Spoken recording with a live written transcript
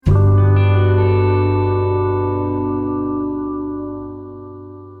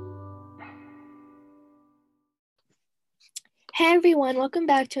everyone, welcome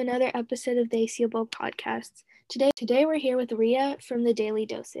back to another episode of the ACO Podcasts. Today we're here with Ria from the Daily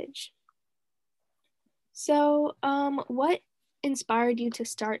Dosage. So, what inspired you to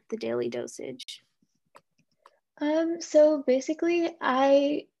start the Daily Dosage? So basically,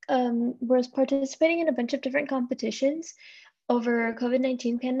 I was participating in a bunch of different competitions over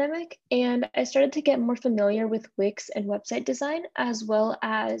COVID-19 pandemic, and I started to get more familiar with Wix and website design, as well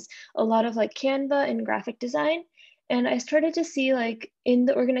as a lot of like Canva and graphic design. And I started to see like in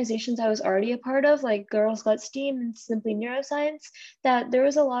the organizations I was already a part of, like Girls Got STEAM and Simply Neuroscience, that there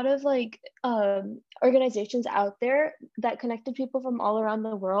was a lot of like organizations out there that connected people from all around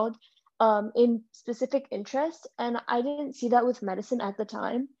the world in specific interests. And I didn't see that with medicine at the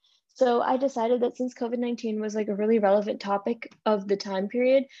time. So I decided that since COVID-19 was like a really relevant topic of the time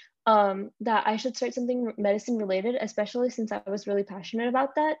period, that I should start something medicine related, especially since I was really passionate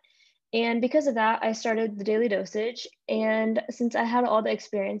about that. And because of that, I started the Daily Dosage. And since I had all the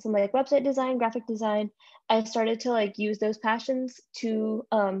experience in like website design, graphic design, I started to like use those passions to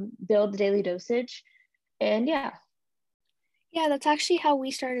build the Daily Dosage. And yeah. Yeah, that's actually how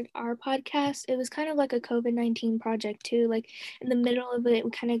we started our podcast. It was kind of like a COVID-19 project too. Like in the middle of it,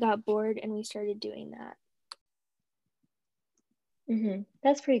 we kind of got bored and we started doing that.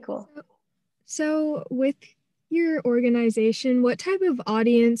 That's pretty cool. So with your organization, what type of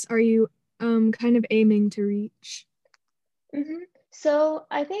audience are you kind of aiming to reach? So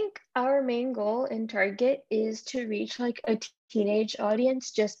I think our main goal and target is to reach like a teenage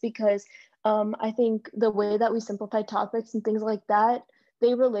audience, just because I think the way that we simplify topics and things like that,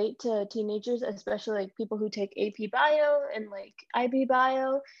 they relate to teenagers, especially like people who take AP Bio and like IB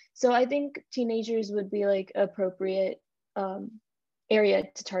Bio. So I think teenagers would be like appropriate area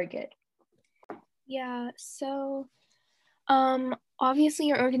to target. Yeah, so obviously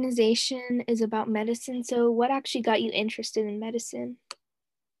your organization is about medicine. So what actually got you interested in medicine?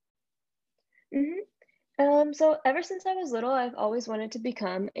 So ever since I was little, I've always wanted to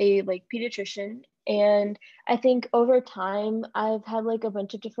become a like pediatrician. And I think over time, I've had like a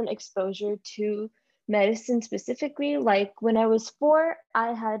bunch of different exposure to medicine specifically. Like when I was 4,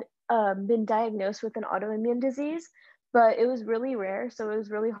 I had been diagnosed with an autoimmune disease, but it was really rare. So it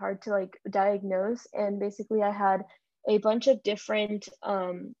was really hard to like diagnose. And basically I had a bunch of different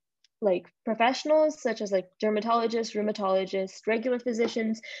like professionals such as like dermatologists, rheumatologists, regular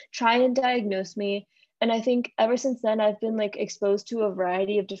physicians try and diagnose me. And I think ever since then, I've been like exposed to a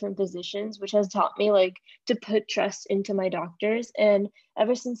variety of different physicians, which has taught me like to put trust into my doctors. And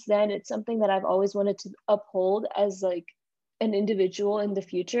ever since then, it's something that I've always wanted to uphold as like an individual in the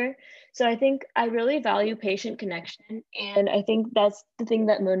future. So I think I really value patient connection. And I think that's the thing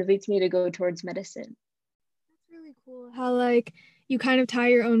that motivates me to go towards medicine. That's really cool how like you kind of tie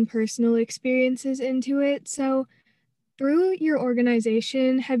your own personal experiences into it. So through your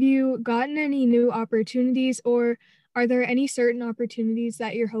organization, have you gotten any new opportunities, or are there any certain opportunities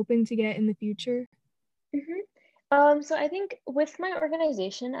that you're hoping to get in the future? So I think with my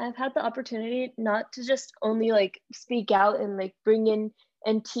organization, I've had the opportunity not to just only like speak out and like bring in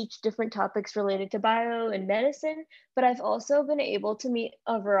and teach different topics related to bio and medicine, but I've also been able to meet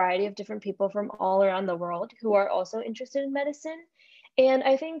a variety of different people from all around the world who are also interested in medicine. And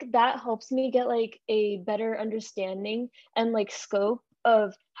I think that helps me get like a better understanding and like scope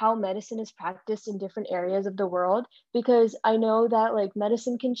of how medicine is practiced in different areas of the world, because I know that like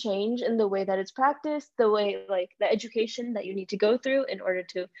medicine can change in the way that it's practiced, the way like the education that you need to go through in order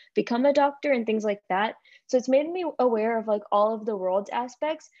to become a doctor and things like that. So it's made me aware of like all of the world's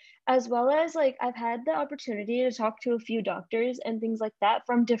aspects, as well as like I've had the opportunity to talk to a few doctors and things like that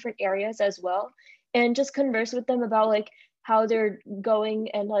from different areas as well, and just converse with them about like how they're going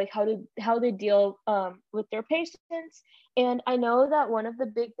and like how they deal with their patients. And I know that one of the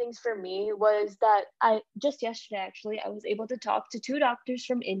big things for me was that I just yesterday actually I was able to talk to 2 doctors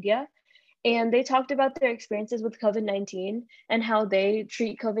from India, and they talked about their experiences with COVID-19 and how they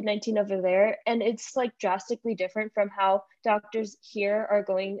treat COVID-19 over there. And it's like drastically different from how doctors here are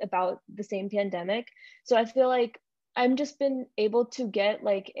going about the same pandemic. So I feel like I'm just been able to get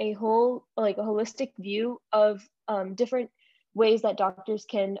like a holistic view of different ways that doctors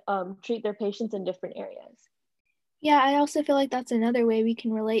can treat their patients in different areas. Yeah, I also feel like that's another way we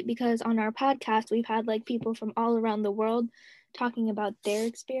can relate, because on our podcast, we've had like people from all around the world talking about their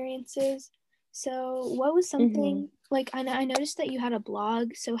experiences. So what was something like, I noticed that you had a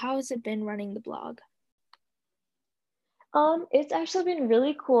blog. So how has it been running the blog? It's actually been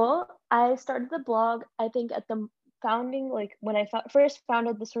really cool. I started the blog, I think at the founding, like when I first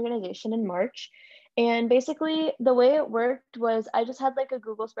founded this organization in March. And basically the way it worked was I just had like a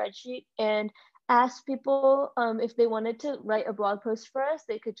Google spreadsheet, and asked people if they wanted to write a blog post for us.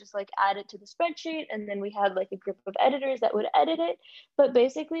 They could just like add it to the spreadsheet, and then we had like a group of editors that would edit it. But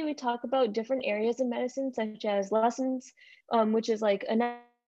basically we talk about different areas of medicine, such as lessons, which is like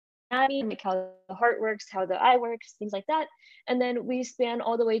anatomy, like how the heart works, how the eye works, things like that. And then we span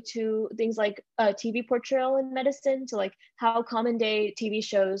all the way to things like TV portrayal in medicine, so like how common day TV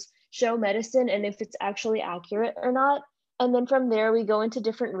shows show medicine and if it's actually accurate or not. And then from there, we go into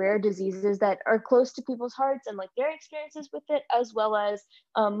different rare diseases that are close to people's hearts and like their experiences with it, as well as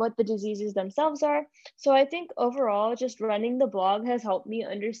what the diseases themselves are. So I think overall, just running the blog has helped me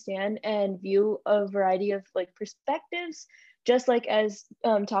understand and view a variety of like perspectives, just like as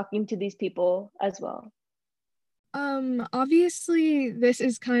talking to these people as well. Obviously this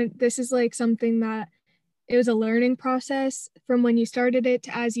is like something that it was a learning process from when you started it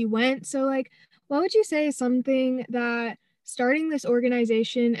to as you went. So like what would you say is something that starting this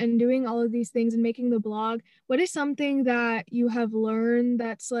organization and doing all of these things and making the blog, what is something that you have learned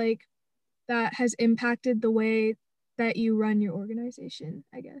that's like that has impacted the way that you run your organization,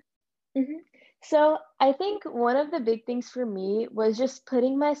 I guess? Mm-hmm. So I think one of the big things for me was just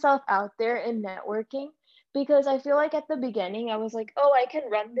putting myself out there and networking, because I feel like at the beginning I was like, oh, I can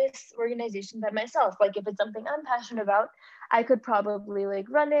run this organization by myself. Like if it's something I'm passionate about, I could probably like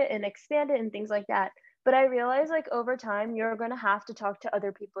run it and expand it and things like that. But I realized like over time, you're going to have to talk to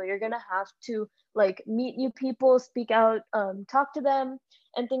other people. You're going to have to like meet new people, speak out, talk to them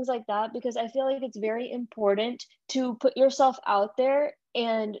and things like that, because I feel like it's very important to put yourself out there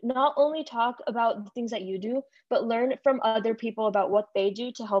and not only talk about the things that you do, but learn from other people about what they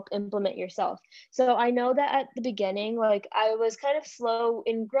do to help implement yourself. So I know that at the beginning, like I was kind of slow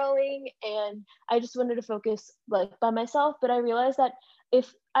in growing and I just wanted to focus like by myself, but I realized that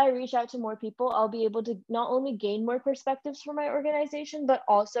if I reach out to more people, I'll be able to not only gain more perspectives for my organization, but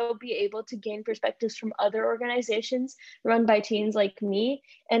also be able to gain perspectives from other organizations run by teens like me,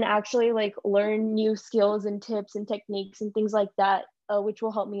 and actually like learn new skills and tips and techniques and things like that, which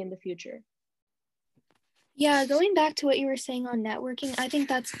will help me in the future. Yeah, going back to what you were saying on networking, I think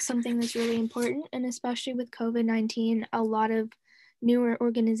that's something that's really important. And especially with COVID-19, a lot of newer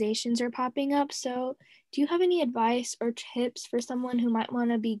organizations are popping up. So, do you have any advice or tips for someone who might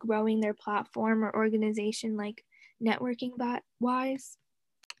want to be growing their platform or organization, like networking wise?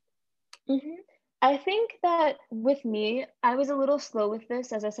 Mm-hmm. I think that with me, I was a little slow with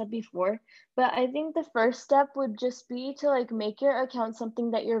this, as I said before, but I think the first step would just be to like make your account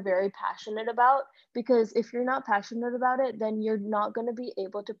something that you're very passionate about, because if you're not passionate about it, then you're not going to be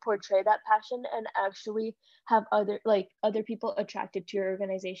able to portray that passion and actually have other people attracted to your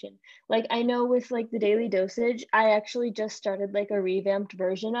organization. Like I know with like the daily dosage, I actually just started like a revamped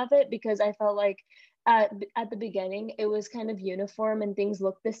version of it because I felt like at the beginning it was kind of uniform and things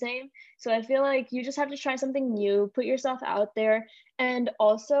looked the same. So I feel like you just have to try something new, put yourself out there. And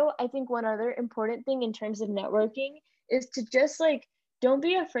also, I think one other important thing in terms of networking is to just like, don't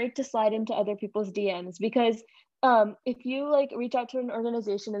be afraid to slide into other people's DMs, because if you like reach out to an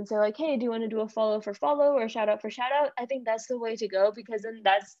organization and say like, hey, do you want to do a follow for follow or shout out for shout out? I think that's the way to go, because then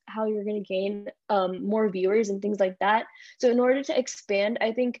that's how you're going to gain more viewers and things like that. So in order to expand,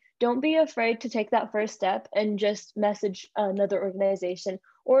 I think don't be afraid to take that first step and just message another organization.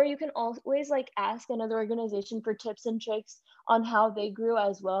 Or you can always like ask another organization for tips and tricks on how they grew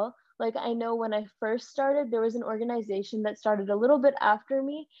as well. Like I know when I first started, there was an organization that started a little bit after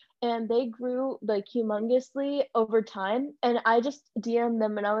me, and they grew like humongously over time. And I just DM'd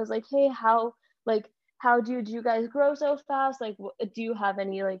them and I was like, hey, how do you guys grow so fast? Like, do you have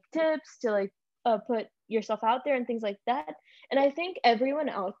any like tips to like put yourself out there and things like that? And I think everyone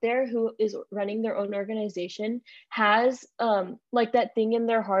out there who is running their own organization has like that thing in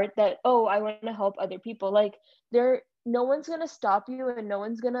their heart that, oh, I want to help other people. Like they're no one's gonna stop you and no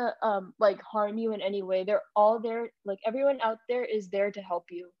one's gonna like harm you in any way. They're all there, like everyone out there is there to help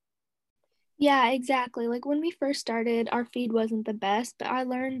you. Yeah, exactly. Like when we first started, our feed wasn't the best, but I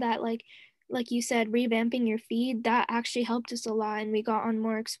learned that like you said, revamping your feed, that actually helped us a lot, and we got on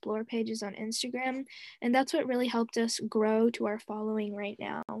more explore pages on Instagram, and that's what really helped us grow to our following right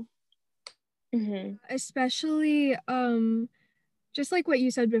now. Mm-hmm. Especially just like what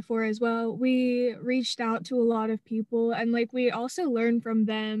you said before as well, we reached out to a lot of people and like we also learned from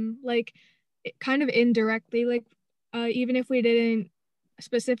them, like kind of indirectly, like even if we didn't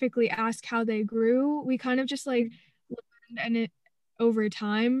specifically ask how they grew, we kind of just like learned and it over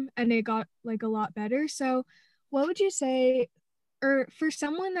time and it got like a lot better. So what would you say, or for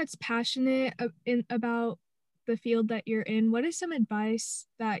someone that's passionate about the field that you're in, what is some advice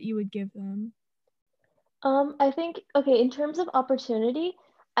that you would give them? I think, okay, in terms of opportunity,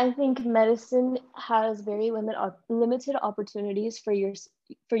 I think medicine has very limited opportunities for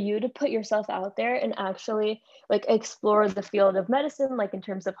you to put yourself out there and actually like explore the field of medicine, like in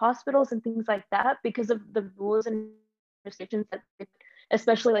terms of hospitals and things like that, because of the rules and restrictions that,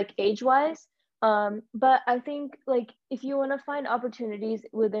 especially like age wise. But I think like if you want to find opportunities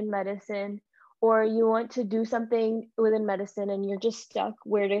within medicine, or you want to do something within medicine and you're just stuck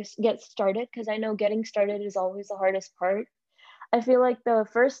where to get started, because I know getting started is always the hardest part. I feel like the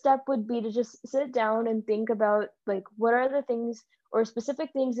first step would be to just sit down and think about like what are the things or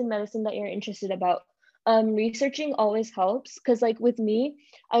specific things in medicine that you're interested about. Researching always helps because like with me,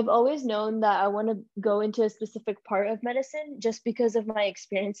 I've always known that I want to go into a specific part of medicine just because of my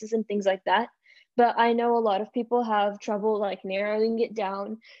experiences and things like that. But I know a lot of people have trouble like narrowing it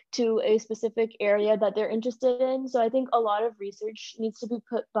down to a specific area that they're interested in. So I think a lot of research needs to be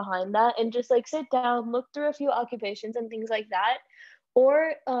put behind that and just like sit down, look through a few occupations and things like that.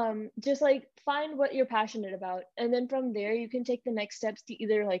 Or just like find what you're passionate about. And then from there, you can take the next steps to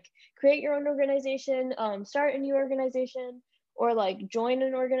either like create your own organization, start a new organization, or like join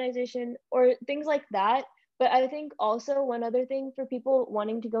an organization or things like that. But I think also one other thing for people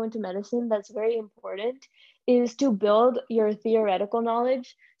wanting to go into medicine that's very important is to build your theoretical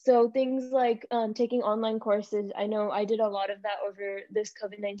knowledge. So things like taking online courses. I know I did a lot of that over this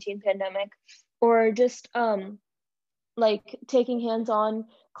COVID-19 pandemic, or just like taking hands-on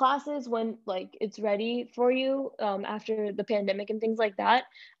classes when like it's ready for you after the pandemic and things like that.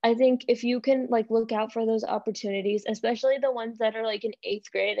 I think if you can like look out for those opportunities, especially the ones that are like in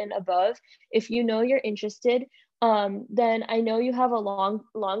 8th grade and above, if you know you're interested, then I know you have a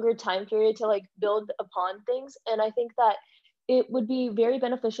longer time period to like build upon things. And I think that it would be very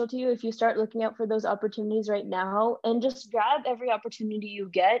beneficial to you if you start looking out for those opportunities right now and just grab every opportunity you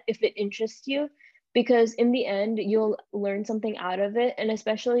get if it interests you, because in the end you'll learn something out of it, and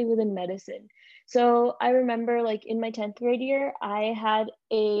especially within medicine. So I remember like in my 10th grade year I had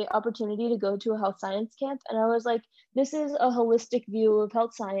a opportunity to go to a health science camp, and I was like, this is a holistic view of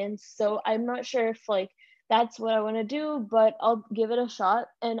health science, so I'm not sure if like that's what I want to do, but I'll give it a shot.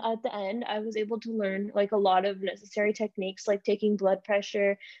 And at the end I was able to learn like a lot of necessary techniques, like taking blood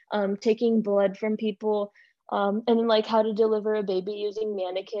pressure, taking blood from people, and then like how to deliver a baby using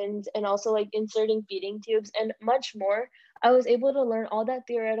mannequins, and also like inserting feeding tubes and much more. I was able to learn all that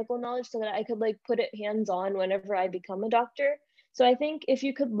theoretical knowledge so that I could like put it hands on whenever I become a doctor. So I think if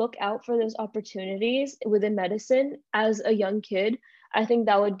you could look out for those opportunities within medicine as a young kid, I think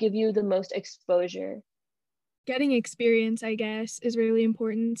that would give you the most exposure. Getting experience, I guess, is really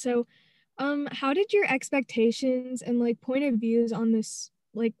important. So, how did your expectations and like point of views on this,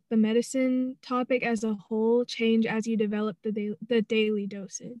 like the medicine topic as a whole, change as you developed the daily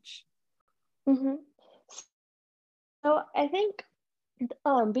dosage? Mm-hmm. So I think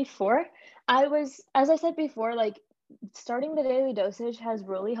before I was, as I said before, like starting the daily dosage has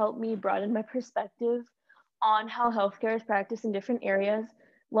really helped me broaden my perspective on how healthcare is practiced in different areas.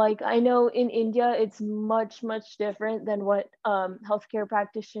 Like I know in India, it's much different than what healthcare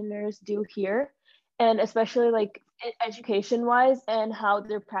practitioners do here, and especially like education wise and how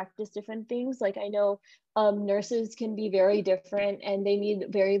they're practiced different things. Like I know nurses can be very different and they need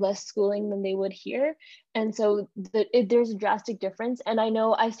very less schooling than they would here, and so there's a drastic difference. And I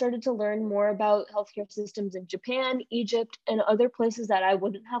know I started to learn more about healthcare systems in Japan, Egypt, and other places that I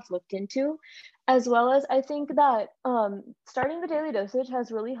wouldn't have looked into, as well as I think that starting the daily dosage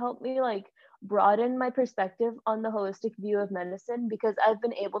has really helped me like broaden my perspective on the holistic view of medicine, because I've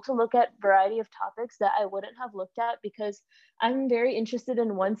been able to look at variety of topics that I wouldn't have looked at because I'm very interested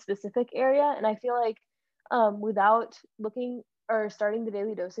in one specific area. And I feel like without looking or starting the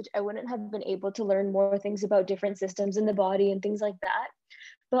daily dosage, I wouldn't have been able to learn more things about different systems in the body and things like that.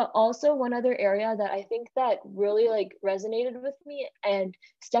 But also one other area that I think that really like resonated with me and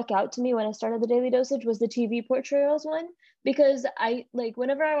stuck out to me when I started the daily dosage was the TV portrayals one, because I like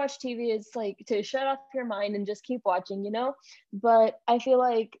whenever I watch TV, it's like to shut off your mind and just keep watching, you know? But I feel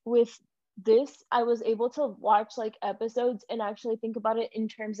like with this, I was able to watch like episodes and actually think about it in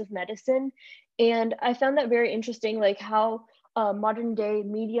terms of medicine. And I found that very interesting, like how modern day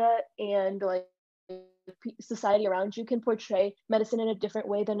media and like society around you can portray medicine in a different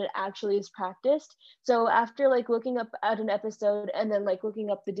way than it actually is practiced. So after like looking up at an episode and then like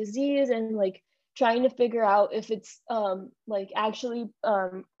looking up the disease and like trying to figure out if it's like actually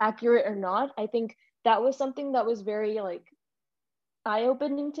accurate or not, I think that was something that was very like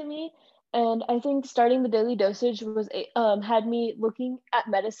eye-opening to me. And I think starting the daily dosage was had me looking at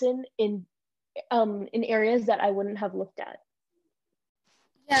medicine in areas that I wouldn't have looked at.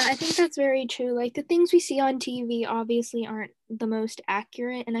 Yeah, I think that's very true. Like the things we see on TV obviously aren't the most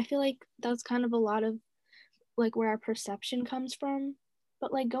accurate, and I feel like that's kind of a lot of like where our perception comes from.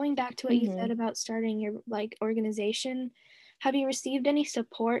 But like going back to what you said about starting your like organization, have you received any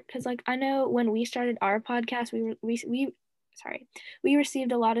support? Because like I know when we started our podcast, we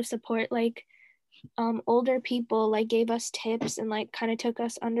received a lot of support. Like older people like gave us tips and like kind of took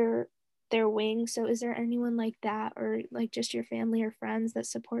us under their wing. So is there anyone like that, or like just your family or friends that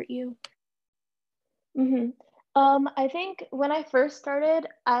support you? Mm-hmm. I think when I started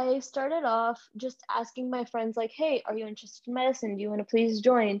off just asking my friends like, "Hey, are you interested in medicine? Do you want to please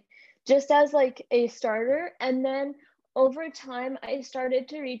join?" Just as like a starter, and then over time, I started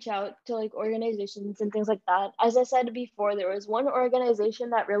to reach out to like organizations and things like that. As I said before, there was one organization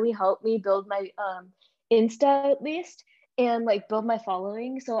that really helped me build my Insta at least and like build my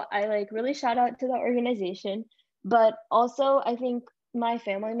following. So I like really shout out to that organization. But also, I think my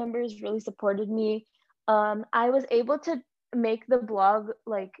family members really supported me. I was able to make the blog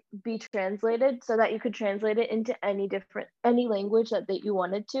like be translated so that you could translate it into any language that you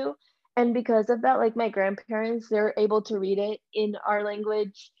wanted to. And because of that, like my grandparents, they're able to read it in our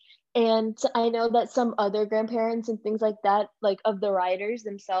language. And I know that some other grandparents and things like that, like of the writers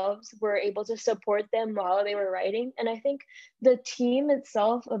themselves, were able to support them while they were writing. And I think the team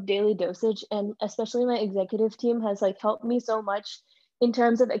itself of Daily Dosage, and especially my executive team, has like helped me so much in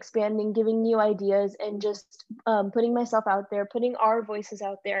terms of expanding, giving new ideas, and just putting myself out there, putting our voices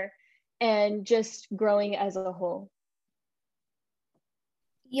out there, and just growing as a whole.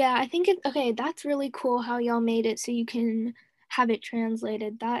 Yeah, I think okay, that's really cool how y'all made it so you can have it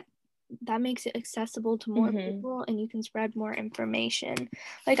translated. That makes it accessible to more Mm-hmm. people and you can spread more information.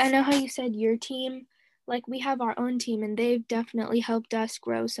 Like I know how you said your team, like we have our own team and they've definitely helped us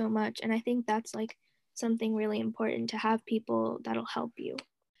grow so much, and I think that's like something really important to have people that'll help you.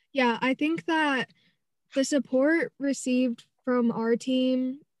 Yeah, I think that the support received from our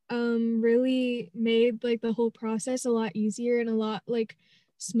team really made like the whole process a lot easier and a lot like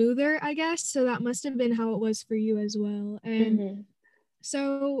smoother, I guess. So that must have been how it was for you as well. And Mm-hmm.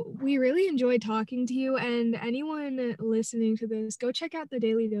 so we really enjoyed talking to you, and anyone listening to this, go check out the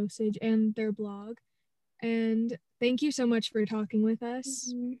Daily Dosage and their blog. And thank you so much for talking with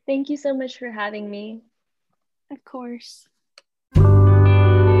us. Mm-hmm. Thank you so much for having me. Of course.